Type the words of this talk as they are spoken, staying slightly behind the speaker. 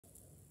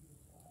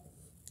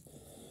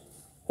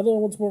Hello,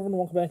 once more, and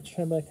welcome back to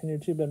Chime Back on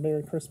YouTube, and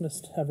Merry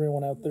Christmas to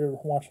everyone out there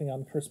watching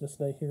on Christmas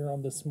Day here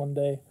on this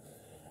Monday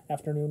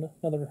afternoon.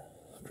 Another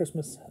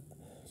Christmas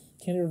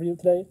candy review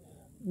today.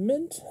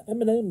 Mint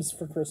M&M's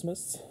for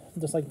Christmas,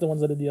 just like the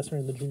ones I did yesterday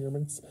in the Junior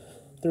Mints.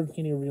 Third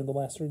candy review in the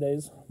last 3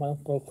 days. My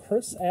uncle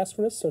Chris asked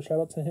for this, so shout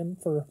out to him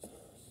for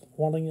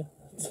wanting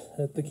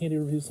the candy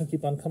reviews to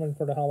keep on coming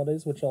for the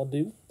holidays, which I'll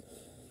do.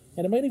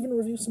 And I might even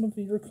review some of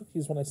your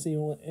cookies when I see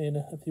you in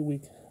a few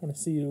weeks. When I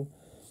see you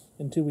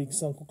in 2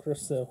 weeks, Uncle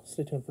Chris, so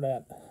stay tuned for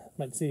that.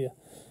 Might see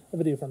a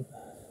video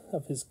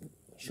of his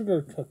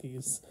sugar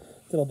cookies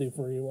that I'll do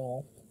for you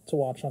all to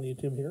watch on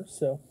YouTube here.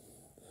 So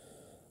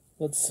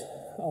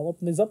I'll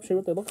open these up, show you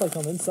what they look like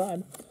on the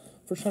inside.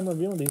 First time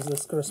reviewing these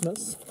this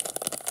Christmas.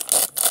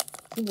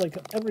 Seems like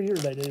every year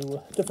they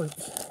do different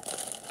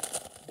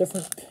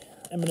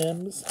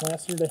M&Ms.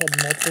 Last year they had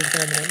multiple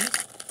M&Ms.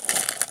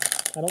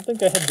 I don't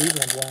think I had these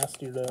ones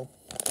last year though.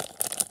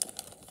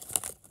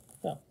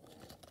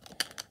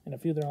 And a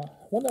few there are.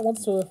 One that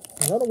wants to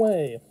run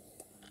away.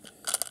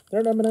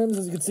 They're M&M's,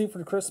 as you can see,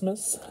 for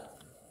Christmas.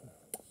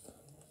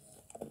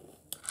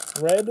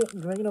 Red,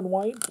 green, and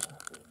white.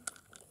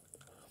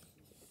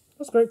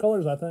 That's great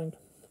colors, I think.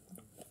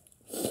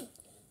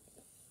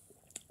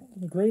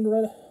 Green,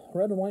 red,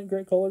 and white,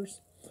 great colors.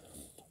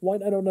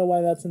 White, I don't know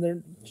why that's in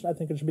there. I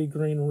think it should be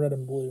green, red,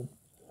 and blue.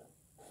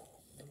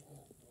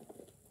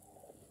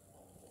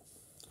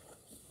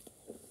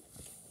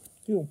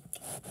 Ew.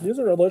 These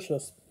are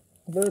delicious.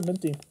 Very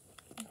minty.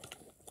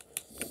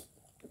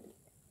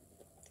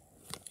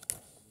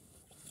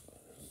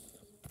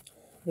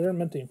 Very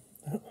minty.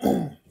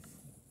 I'm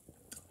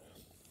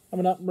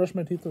gonna not brush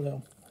my teeth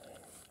though.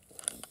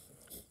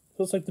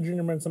 Just like the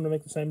Junior Mints, I'm gonna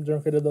make the same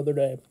joke I did the other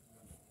day.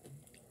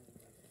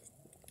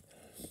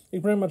 You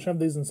can pretty much have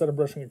these instead of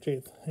brushing your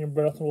teeth. And your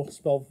breath will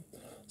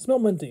smell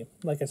minty,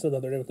 like I said the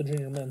other day with the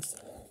Junior Mints.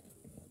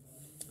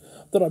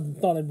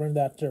 Thought I'd bring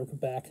that joke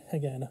back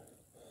again.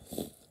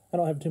 I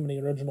don't have too many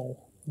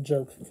original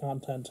joke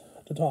content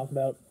to talk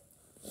about.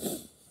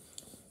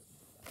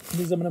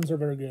 These M&Ms are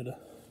very good.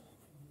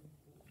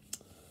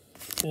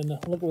 And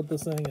look at what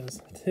this thing is.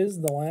 'Tis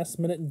the last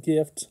minute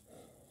gift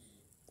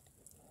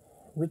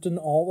written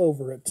all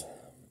over it.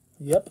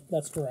 Yep,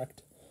 that's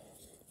correct.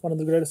 One of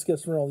the greatest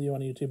gifts for all of you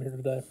on YouTube here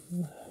today.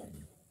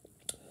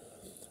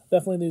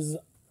 Definitely these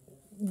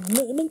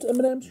mint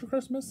M&Ms for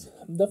Christmas.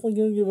 I'm definitely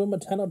going to give them a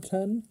 10 out of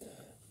 10.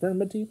 Very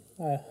minty.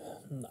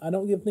 I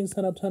don't give things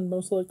 10 out of 10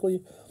 most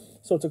likely,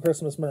 so it's a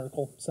Christmas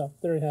miracle. So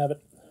there you have it.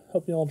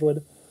 Hope you all enjoyed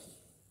it.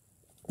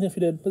 And if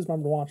you did, please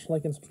remember to watch,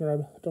 like, and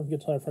subscribe. Don't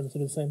forget to tell your friends to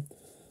do the same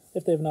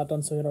if they have not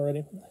done so yet already.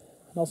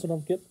 And also don't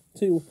forget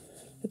to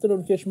hit the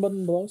notification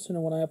button below so you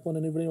know when I upload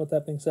a new video. With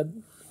that being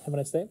said, have a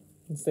nice day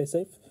and stay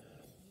safe.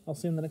 I'll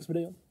see you in the next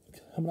video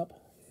coming up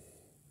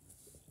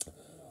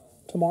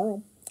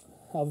tomorrow.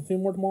 I'll have a few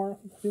more tomorrow,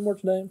 a few more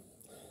today.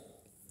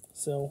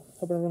 So,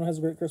 hope everyone has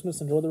a great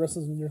Christmas. Enjoy the rest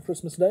of your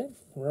Christmas day,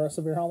 the rest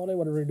of your holiday,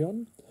 whatever you're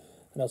doing.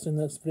 And I'll see you in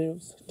the next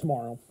videos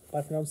tomorrow.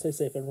 Bye for now and stay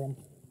safe, everyone.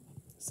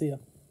 See ya.